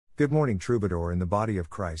Good morning, troubadour in the body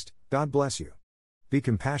of Christ, God bless you. Be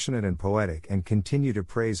compassionate and poetic and continue to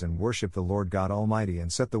praise and worship the Lord God Almighty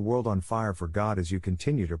and set the world on fire for God as you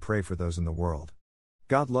continue to pray for those in the world.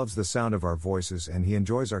 God loves the sound of our voices and He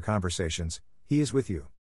enjoys our conversations. He is with you.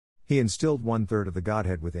 He instilled 1/3 of the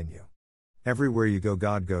Godhead within you. Everywhere you go,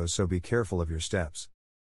 God goes, so be careful of your steps.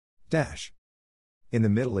 In the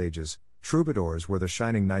Middle Ages, troubadours were the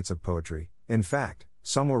shining knights of poetry. In fact,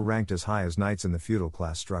 some were ranked as high as knights in the feudal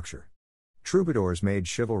class structure. Troubadours made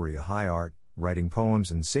chivalry a high art, writing poems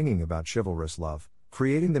and singing about chivalrous love,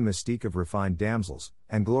 creating the mystique of refined damsels,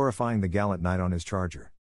 and glorifying the gallant knight on his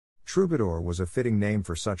charger. Troubadour was a fitting name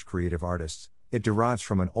for such creative artists. It derives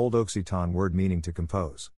from an old Occitan word meaning to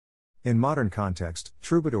compose. In modern context,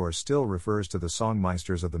 troubadour still refers to the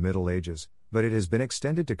songmeisters of the Middle Ages, but it has been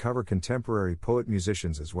extended to cover contemporary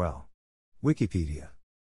poet-musicians as well. Wikipedia.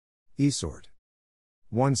 Iseult.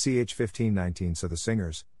 1 ch. 1519. So the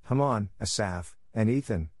singers, Haman, Asaph, and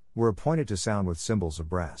Ethan, were appointed to sound with cymbals of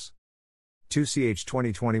brass. 2 ch.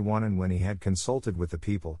 2021. And when he had consulted with the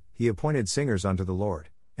people, he appointed singers unto the Lord,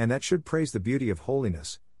 and that should praise the beauty of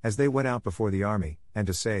holiness, as they went out before the army, and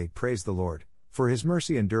to say, Praise the Lord, for his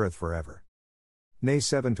mercy endureth forever. Nay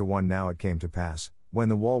 7:1. Now it came to pass, when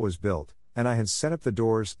the wall was built, and I had set up the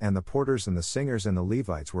doors, and the porters and the singers and the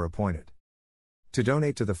Levites were appointed to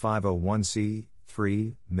donate to the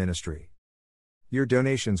 501c3 ministry. Your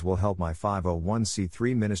donations will help my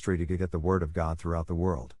 501c3 ministry to get the word of God throughout the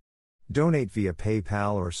world. Donate via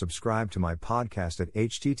PayPal or subscribe to my podcast at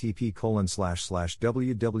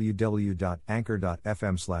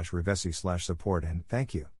http://www.anchor.fm/revesi/support, and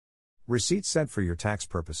thank you. Receipts sent for your tax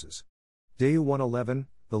purposes. Day 111,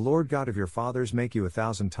 the Lord God of your fathers make you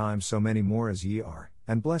 1,000 times so many more as ye are,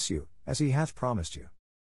 and bless you, as he hath promised you.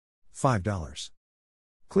 $5.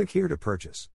 Click here to purchase.